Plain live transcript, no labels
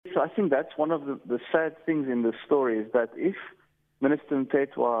I think that's one of the sad things in this story, is that if Minister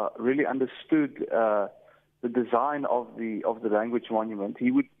Mthethwa really understood the design of the language monument,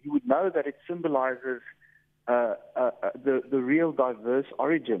 he would know that it symbolizes the real diverse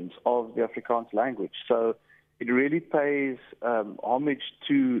origins of the Afrikaans language. So it really pays homage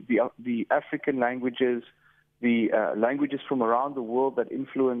to the African languages, the languages from around the world that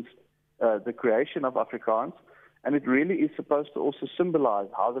influenced the creation of Afrikaans. And it really is supposed to also symbolize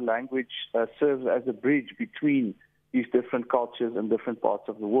how the language serves as a bridge between these different cultures and different parts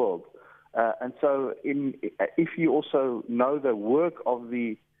of the world. And so if you also know the work of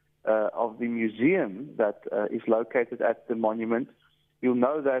the museum that is located at the monument, you'll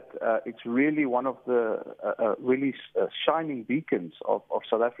know that it's really one of the really shining beacons of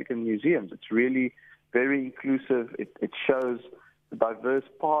South African museums. It's really very inclusive. It shows the diverse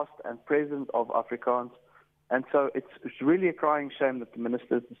past and present of Afrikaans. And so it's really a crying shame that the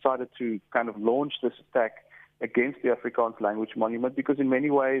minister decided to kind of launch this attack against the Afrikaans language monument, because in many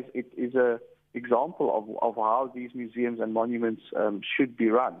ways it is an example of how these museums and monuments should be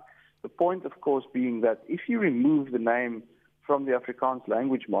run. The point, of course, being that if you remove the name from the Afrikaans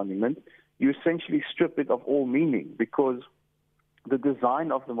language monument, you essentially strip it of all meaning, because the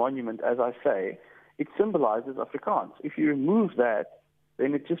design of the monument, as I say, it symbolizes Afrikaans. If you remove that,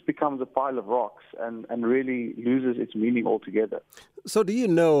 then it just becomes a pile of rocks and really loses its meaning altogether. So do you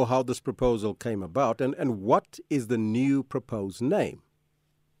know how this proposal came about, and what is the new proposed name?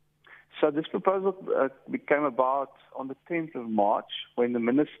 So this proposal came about on the 10th of March, when the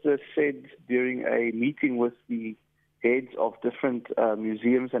minister said during a meeting with the heads of different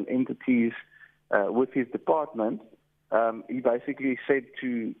museums and entities with his department, he basically said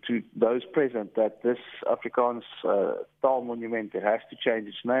to those present that this Afrikaans Taal Monument, it has to change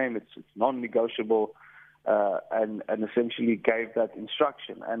its name, it's non-negotiable, and essentially gave that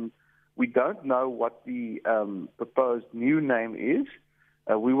instruction. And we don't know what the proposed new name is.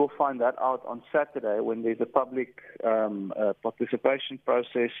 We will find that out on Saturday, when there's a public participation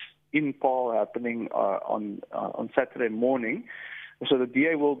process in Paarl happening on Saturday morning. So the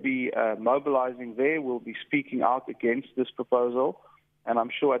DA will be mobilizing there, will be speaking out against this proposal, and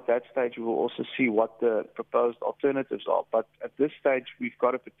I'm sure at that stage we will also see what the proposed alternatives are. But at this stage, we've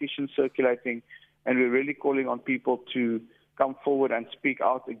got a petition circulating, and we're really calling on people to come forward and speak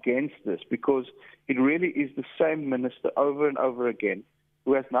out against this, because it really is the same minister over and over again,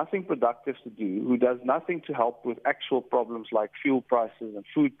 who has nothing productive to do, who does nothing to help with actual problems like fuel prices and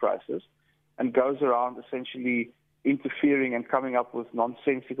food prices, and goes around essentially interfering and coming up with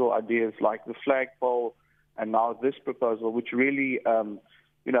nonsensical ideas like the flagpole and now this proposal, which really,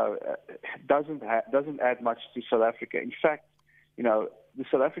 doesn't add much to South Africa. In fact, the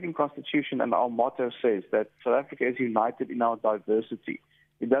South African Constitution and our motto says that South Africa is united in our diversity.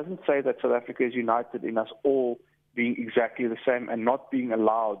 It doesn't say that South Africa is united in us all being exactly the same and not being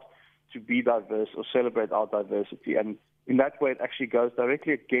allowed to be diverse or celebrate our diversity. And in that way, it actually goes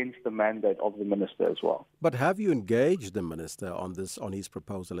directly against the mandate of the minister as well. But have you engaged the minister on his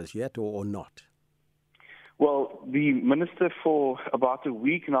proposal as yet, or not? Well, the minister for about a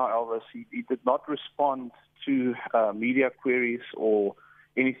week now, Elvis, he did not respond to media queries or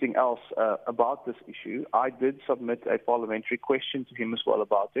anything else about this issue. I did submit a parliamentary question to him as well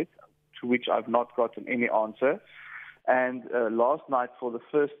about it, to which I've not gotten any answer. And last night, for the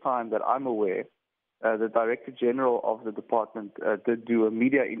first time that I'm aware, the Director General of the department did do a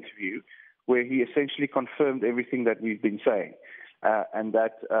media interview where he essentially confirmed everything that we've been saying, and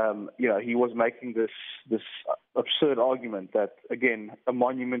that he was making this absurd argument that, again, a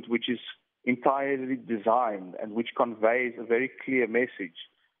monument which is entirely designed and which conveys a very clear message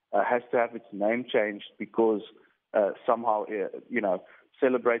has to have its name changed because somehow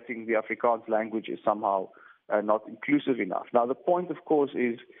celebrating the Afrikaans language is somehow not inclusive enough. Now, the point, of course,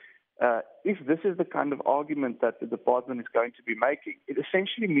 is if this is the kind of argument that the department is going to be making, it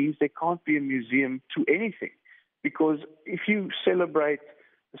essentially means there can't be a museum to anything. Because if you celebrate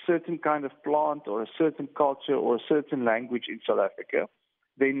a certain kind of plant or a certain culture or a certain language in South Africa,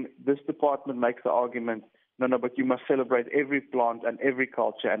 then this department makes the argument, no, but you must celebrate every plant and every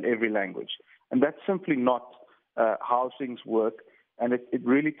culture and every language. And that's simply not how things work. And it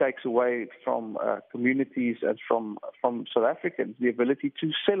really takes away from communities and from South Africans the ability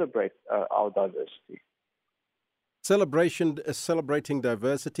to celebrate our diversity. Celebrating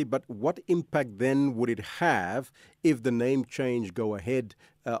diversity, but what impact then would it have if the name change go ahead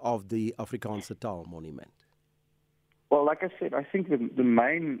of the Afrikaanse Taal Monument? Well, like I said, I think the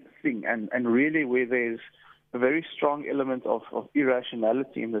main thing, and really where there's a very strong element of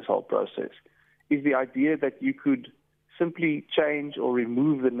irrationality in this whole process, is the idea that you could simply change or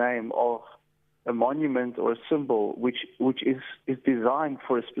remove the name of a monument or a symbol which is designed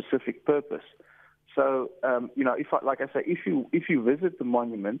for a specific purpose. So, if you visit the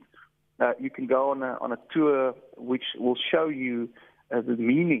monument, you can go on a tour which will show you the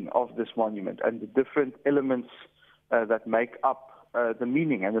meaning of this monument and the different elements that make up the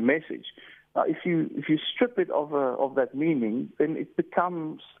meaning and the message. If you strip it of that meaning, then it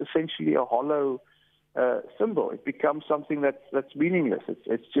becomes essentially a hollow symbol. It becomes something that's meaningless.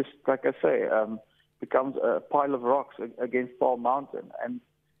 It's just, like I say, becomes a pile of rocks against Paarl Mountain,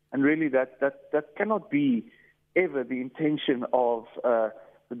 and really that cannot be ever the intention of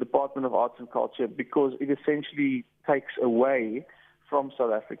the Department of Arts and Culture, because it essentially takes away from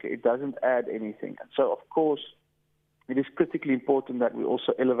South Africa. It doesn't add anything. And so, of course, it is critically important that we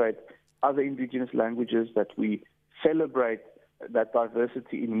also elevate other indigenous languages, that we celebrate that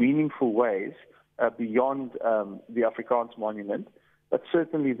diversity in meaningful ways beyond the Afrikaans monument. But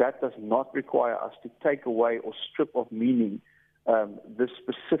certainly that does not require us to take away or strip of meaning this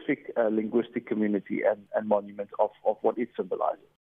specific linguistic community and monument of what it symbolizes.